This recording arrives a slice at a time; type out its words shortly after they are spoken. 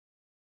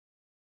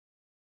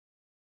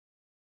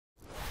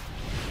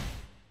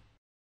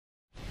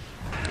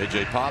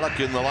A.J. Pollock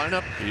in the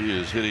lineup. He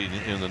is hitting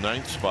in the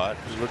 9th spot.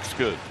 He looks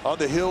good. On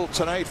the hill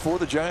tonight for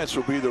the Giants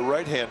will be the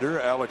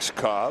right-hander, Alex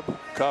Cobb.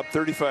 Cobb,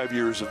 35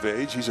 years of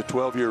age. He's a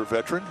 12-year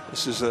veteran.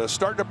 This is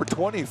start number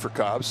 20 for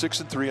Cobb,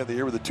 6-3 on the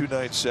year with a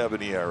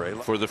 2.97 ERA.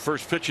 For the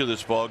first pitch of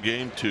this ball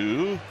game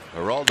to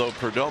Geraldo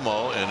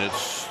Perdomo, and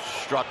it's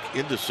struck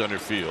into center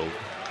field.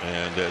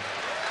 And at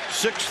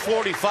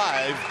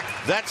 6:45,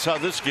 that's how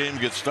this game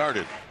gets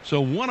started. So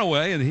one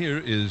away, and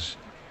here is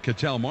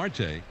Ketel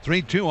Marte.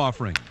 3-2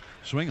 offering.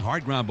 Swing,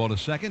 hard ground ball to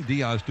second.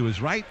 Diaz to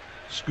his right,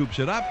 scoops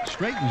it up,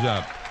 straightens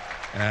up,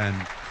 and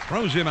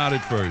throws him out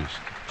at first.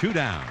 2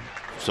 down.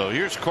 So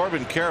here's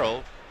Corbin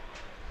Carroll.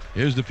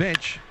 Here's the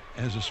pitch.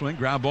 As a swing,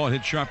 ground ball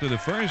hit sharp to the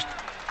first.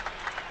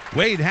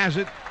 Wade has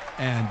it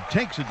and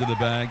takes it to the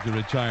bag to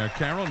retire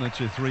Carroll, and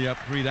it's a 3-up,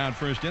 3-down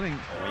first inning.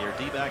 Your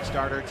D-back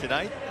starter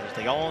tonight is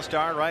the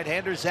all-star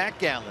right-hander Zach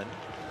Gallen.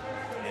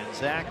 And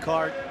Zach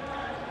caught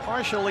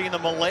partially in the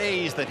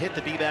malaise that hit the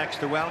D-backs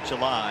throughout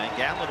July.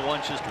 Gallen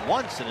won just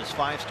once in his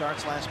 5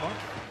 starts last month.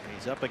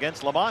 He's up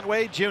against Lamont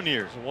Wade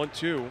Jr. The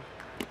 1-2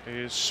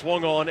 is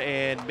swung on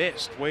and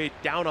missed. Wade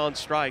down on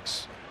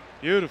strikes.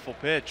 Beautiful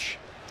pitch.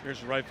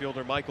 Here's the right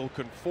fielder Michael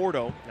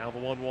Conforto. Now the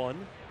 1-1,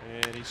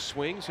 and he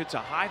swings, hits a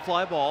high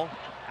fly ball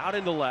out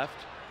into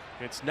left.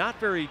 It's not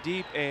very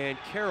deep, and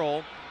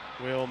Carroll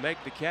will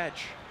make the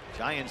catch.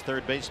 Giants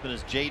third baseman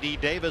is J.D.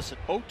 Davis.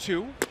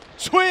 0-2.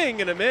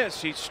 Swing and a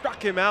miss. He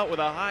struck him out with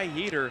a high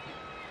heater,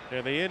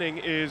 and the inning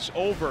is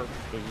over.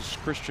 As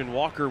Christian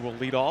Walker will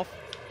lead off.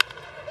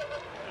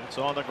 It's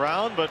on the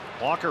ground, but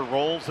Walker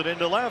rolls it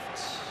into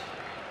left.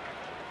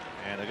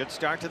 And a good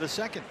start to the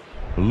second.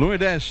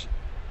 Lourdes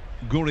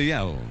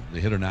Gurriel, the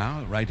hitter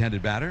now,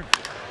 right-handed batter.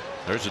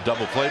 There's a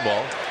double play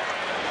ball.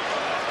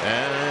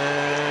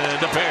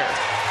 And a pair.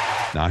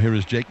 Now here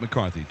is Jake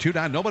McCarthy. 2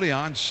 down, nobody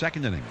on,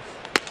 second inning.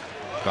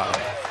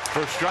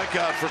 First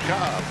strikeout for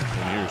Cobb.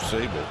 And here's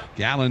Sable.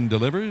 Gallen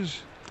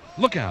delivers.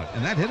 Look out,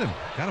 and that hit him.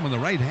 Got him in the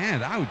right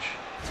hand. Ouch.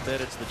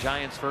 Instead, it's the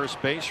Giants'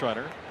 first base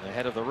runner,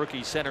 ahead of the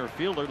rookie center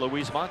fielder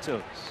Luis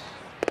Matos.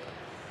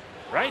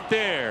 Right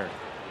there.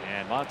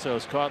 And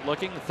Matos caught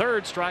looking.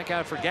 Third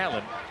strikeout for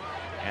Gallen.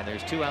 And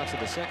there's 2 outs of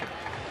the second.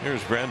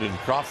 Here's Brandon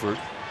Crawford.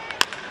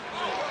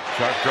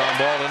 Sharp ground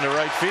ball into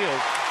right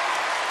field.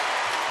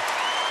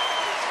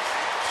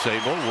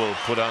 Sable will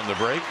put on the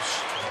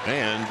brakes.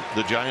 And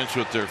the Giants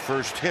with their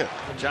first hit.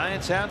 The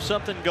Giants have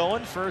something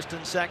going. First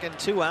and second,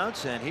 2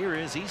 outs. And here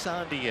is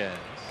Isan Diaz.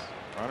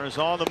 Runners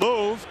on the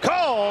move.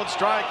 Called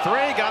strike 3.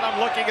 Got him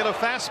looking at a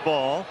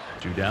fastball.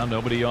 2 down,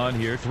 nobody on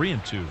here.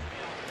 3-2.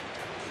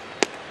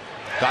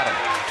 Got him.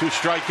 2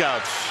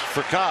 strikeouts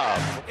for Cobb.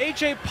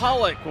 A.J.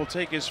 Pollock will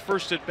take his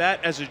first at bat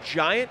as a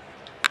Giant.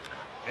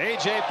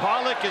 A.J.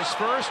 Pollock is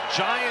first.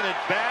 Giant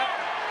at bat.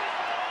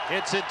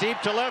 Hits it deep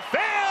to left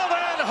field.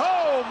 And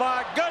oh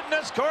my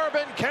goodness,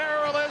 Corbin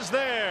Carroll is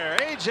there.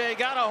 A.J.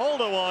 got a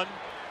hold of one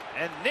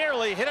and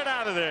nearly hit it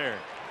out of there.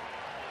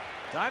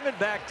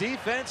 Diamondback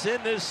defense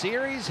in this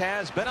series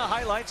has been a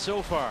highlight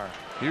so far.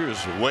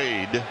 Here's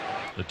Wade.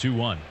 The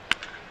 2-1.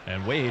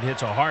 And Wade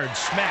hits a hard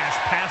smash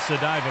past the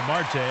dive of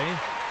Marte.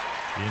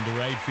 Into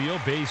right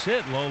field, base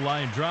hit, low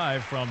line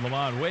drive from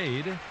Lamont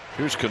Wade.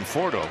 Here's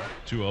Conforto.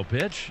 2-0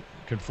 pitch.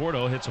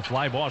 Conforto hits a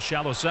fly ball,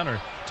 shallow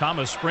center.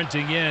 Thomas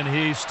sprinting in.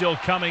 He's still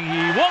coming. He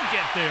won't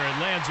get there. It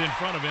lands in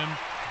front of him.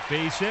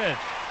 Base hit.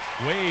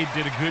 Wade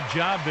did a good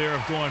job there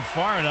of going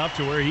far enough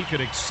to where he could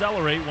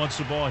accelerate once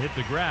the ball hit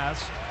the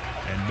grass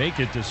and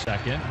make it to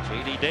second.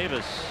 J.D.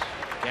 Davis.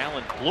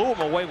 Gallen blew him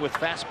away with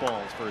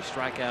fastballs for a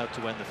strikeout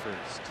to end the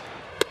first.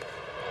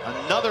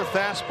 Another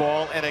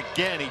fastball, and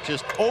again he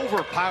just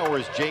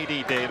overpowers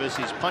J.D. Davis.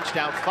 He's punched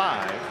out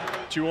 5.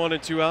 2-1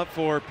 and 2 out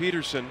for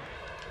Peterson.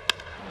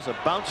 There's a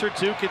bouncer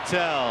to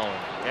Ketel.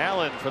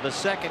 Gallen for the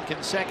second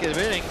consecutive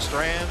inning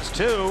strands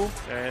 2.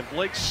 And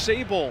Blake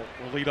Sable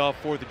will lead off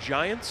for the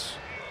Giants.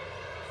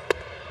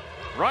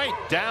 Right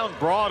down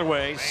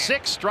Broadway.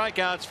 6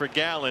 strikeouts for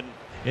Gallen.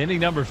 Inning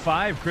number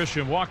 5,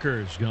 Christian Walker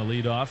is going to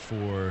lead off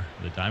for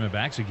the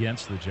Diamondbacks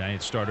against the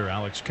Giants starter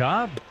Alex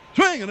Cobb.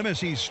 Swing and a miss.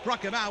 He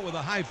struck him out with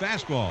a high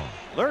fastball.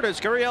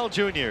 Lourdes Gurriel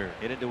Jr.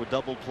 hit into a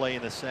double play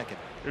in the second.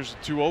 There's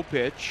a 2-0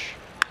 pitch.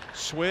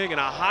 Swing and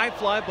a high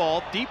fly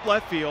ball deep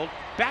left field.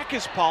 Back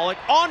is Pollock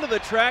onto the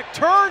track,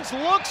 turns,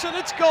 looks, and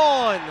it's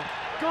gone.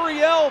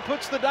 Gurriel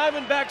puts the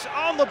Diamondbacks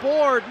on the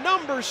board,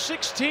 number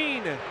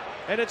 16,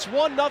 and it's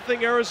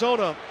 1-0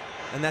 Arizona.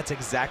 And that's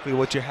exactly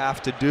what you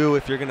have to do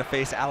if you're going to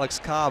face Alex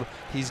Cobb.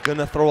 He's going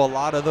to throw a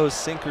lot of those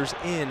sinkers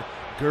in.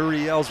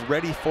 Gurriel's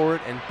ready for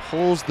it and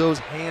pulls those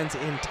hands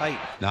in tight.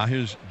 Now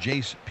here's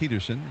Jace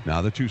Peterson.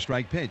 Now the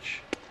 2-strike pitch.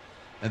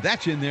 And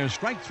that's in there.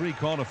 Strike 3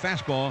 called a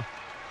fastball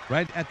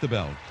right at the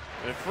belt.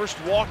 The first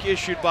walk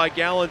issued by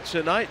Gallen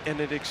tonight, and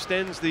it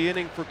extends the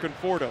inning for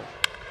Conforto.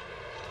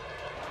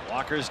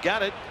 Walker's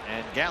got it,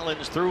 and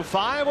Gallen's through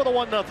 5 with a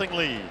 1-0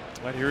 lead.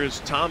 Right here is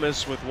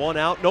Thomas with 1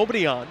 out,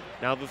 nobody on.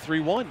 Now the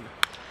 3-1.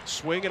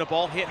 Swing and a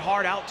ball hit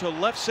hard out to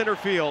left center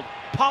field.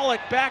 Pollock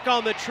back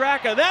on the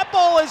track, and that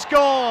ball is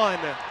gone.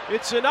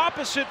 It's an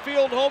opposite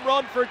field home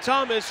run for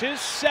Thomas, his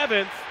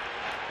 7th.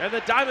 And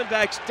the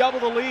Diamondbacks double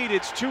the lead.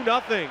 It's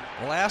 2-0.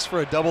 Well, I asked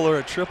for a double or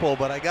a triple,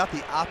 but I got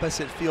the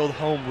opposite field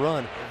home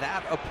run.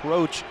 That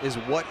approach is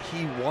what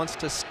he wants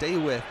to stay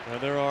with. And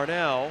there are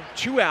now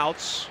 2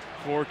 outs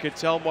for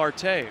Ketel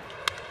Marte.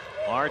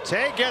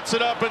 Marte gets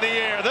it up in the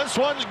air. This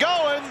one's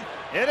going.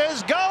 It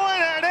is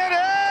going, and it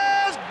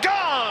is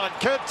gone.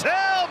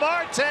 Ketel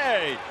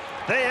Marte.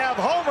 They have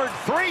homered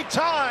 3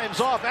 times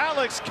off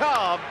Alex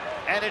Cobb,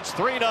 and it's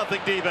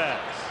 3-0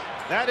 D-backs.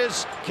 That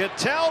is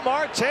Ketel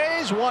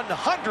Marte's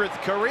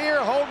 100th career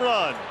home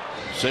run.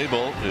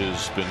 Sable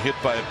has been hit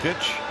by a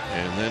pitch,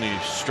 and then he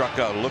struck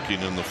out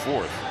looking in the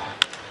 4th.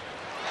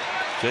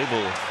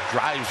 Sable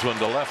drives one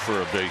to left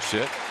for a base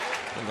hit,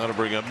 and that'll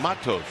bring up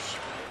Matos.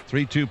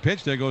 3-2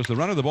 pitch. There goes the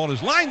runner. The ball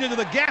is lined into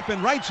the gap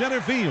in right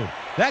center field.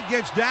 That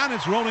gets down.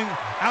 It's rolling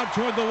out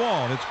toward the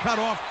wall. It's cut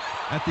off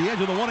at the edge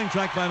of the warning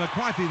track by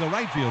McCarthy, the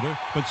right fielder,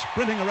 but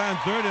sprinting around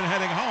third and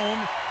heading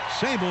home.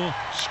 Sable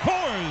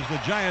scores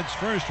the Giants'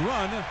 first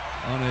run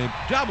on a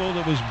double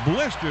that was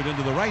blistered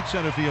into the right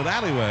center field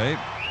alleyway.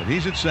 But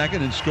he's at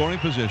second in scoring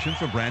position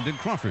for Brandon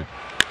Crawford.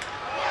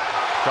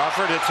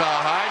 Crawford hits a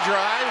high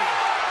drive.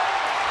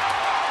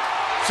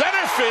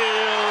 Center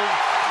field.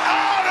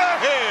 Out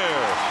of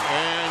here.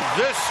 And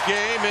this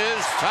game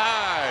is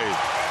tied.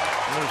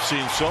 I've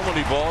seen so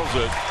many balls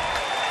that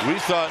we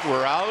thought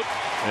were out.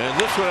 And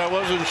this one I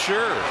wasn't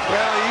sure.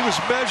 Well, he was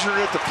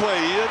measuring at the play.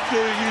 He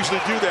doesn't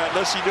usually do that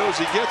unless he knows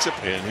he gets it.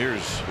 And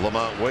here's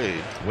Lamont Wade.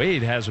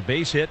 Wade has a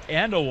base hit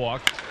and a walk.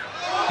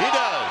 He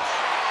does.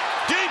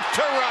 Deep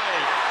to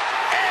right.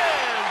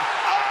 And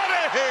out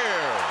of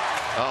here.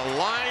 A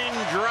line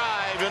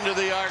drive into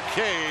the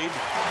arcade.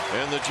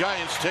 And the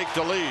Giants take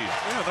the lead.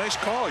 Yeah, nice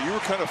call. You were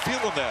kind of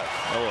feeling that.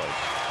 I was.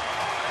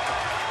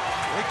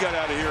 We got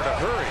out of here in a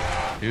hurry.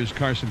 Here's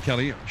Carson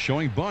Kelly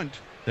showing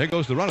bunt. There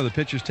goes the runner. The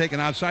pitch is taken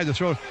outside. The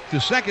throw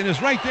to second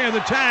is right there. The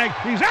tag.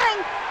 He's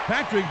out.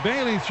 Patrick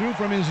Bailey threw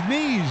from his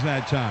knees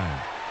that time.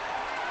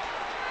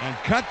 And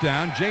cut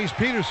down Jace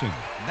Peterson.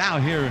 Now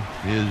here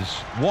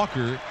is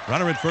Walker.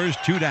 Runner at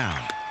first, 2 down.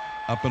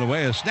 Up and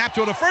away. A snap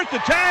to the first. The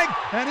tag.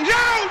 And he's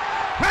out.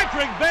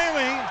 Patrick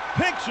Bailey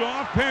picks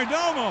off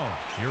Perdomo.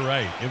 You're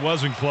right. It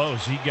wasn't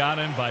close. He got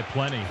in by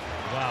plenty.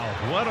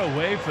 Wow. What a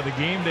way for the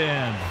game to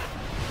end.